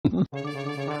Who's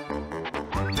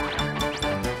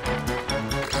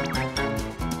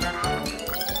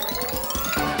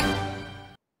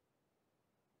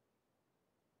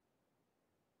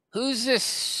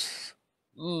this?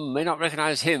 May not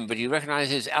recognize him, but you recognize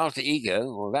his alter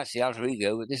ego. Well, that's the alter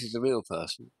ego, but this is the real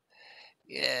person.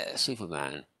 Yeah,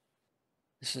 Superman.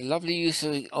 It's a lovely use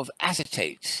of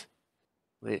acetates.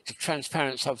 It's a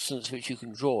transparent substance which you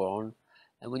can draw on,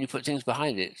 and when you put things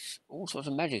behind it, all sorts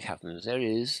of magic happens. There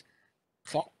is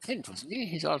Clark Kent, wasn't he?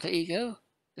 His alter ego?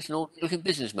 Just an old-looking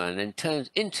businessman, and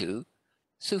turns into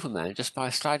Superman just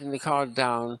by sliding the card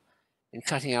down and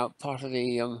cutting out part of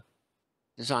the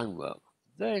design work.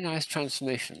 Very nice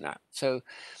transformation, that. So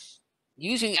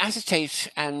using acetate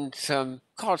and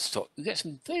cardstock, you get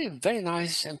some very, very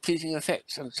nice and pleasing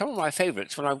effects. And some of my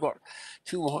favorites, when I've got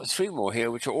three more here,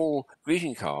 which are all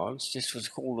greeting cards. These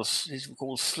were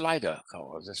called slider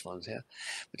cards, this one's here.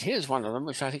 But here's one of them,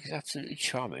 which I think is absolutely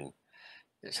charming.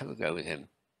 Let's have a go with him.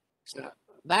 So,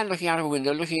 man looking out of a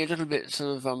window, looking a little bit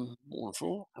sort of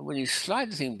mournful. And when you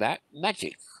slide the thing back,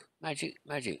 magic, magic,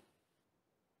 magic.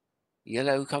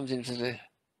 Yellow comes into the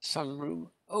sunroom.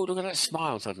 Oh, look at that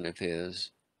smile suddenly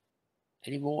appears.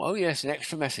 Any more? Oh, yes, an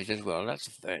extra message as well. That's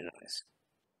very nice.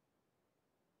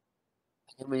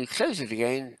 And when you close it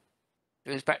again, it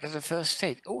goes back to the first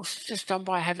state. Oh, it's just done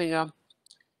by having a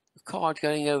card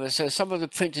going over. So some of the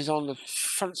print is on the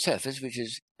front surface, which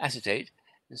is acetate,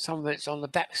 and some of it's on the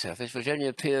back surface, which only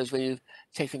appears when you've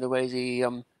taken away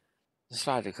the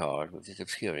slider card, which is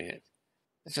obscuring it.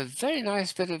 It's a very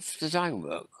nice bit of design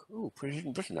work. Oh, pretty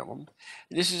Britain, that one.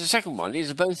 And this is the second one. These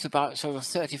are both about sort of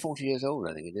 30, 40 years old,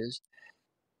 I think it is.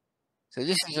 So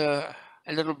this is a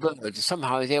little bird.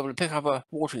 Somehow he's able to pick up a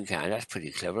watering can. That's pretty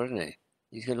clever, isn't it?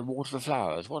 He's going to water the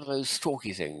flowers. What are those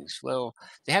stalky things? Well,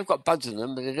 they have got buds in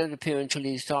them, but they don't appear until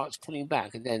he starts pulling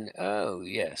back. And then, oh,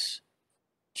 yes,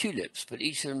 tulips, but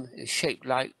each of them is shaped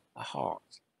like a heart.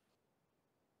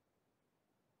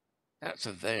 That's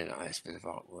a very nice bit of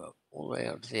artwork, all the way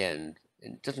up to the end.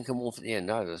 And it doesn't come off at the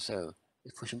end either, so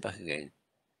let's push him back again.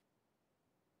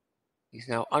 He's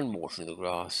now unwatering the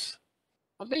grass.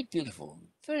 Aren't they beautiful?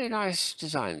 Very nice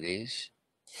design, these.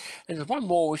 And there's one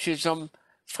more which is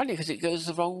funny because it goes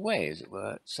the wrong way, as it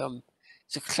were. It's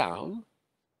a clown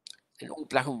in all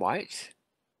black and white.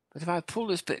 But if I pull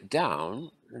this bit down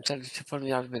instead of pulling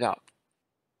the other bit up,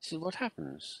 this is what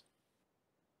happens.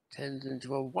 Turns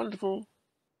into a wonderful,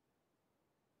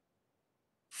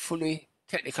 fully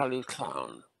technicolored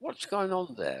clown. What's going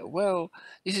on there? Well,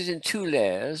 this is in 2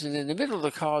 layers, and in the middle of the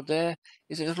card there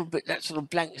is a little bit that sort of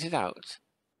blanks it out.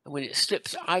 And when it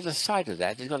slips either side of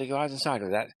that, it's got to go either side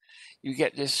of that, you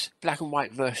get this black and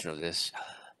white version of this.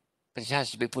 But it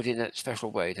has to be put in that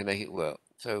special way to make it work.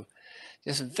 So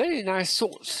there's some very nice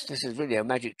thoughts. This is really a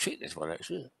magic treat, this one,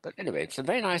 actually. But anyway, some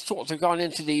very nice thoughts have gone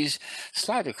into these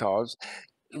slider cards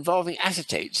involving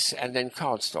acetates and then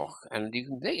cardstock. And you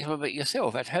can make some of it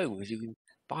yourself at home because you can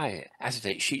buy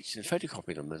acetate sheets and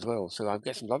photocopy them as well. So I'll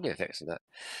get some lovely effects of that.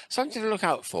 Something to look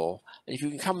out for. And if you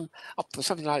can come up with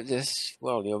something like this,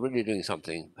 well, you're really doing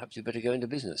something. Perhaps you better go into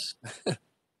business.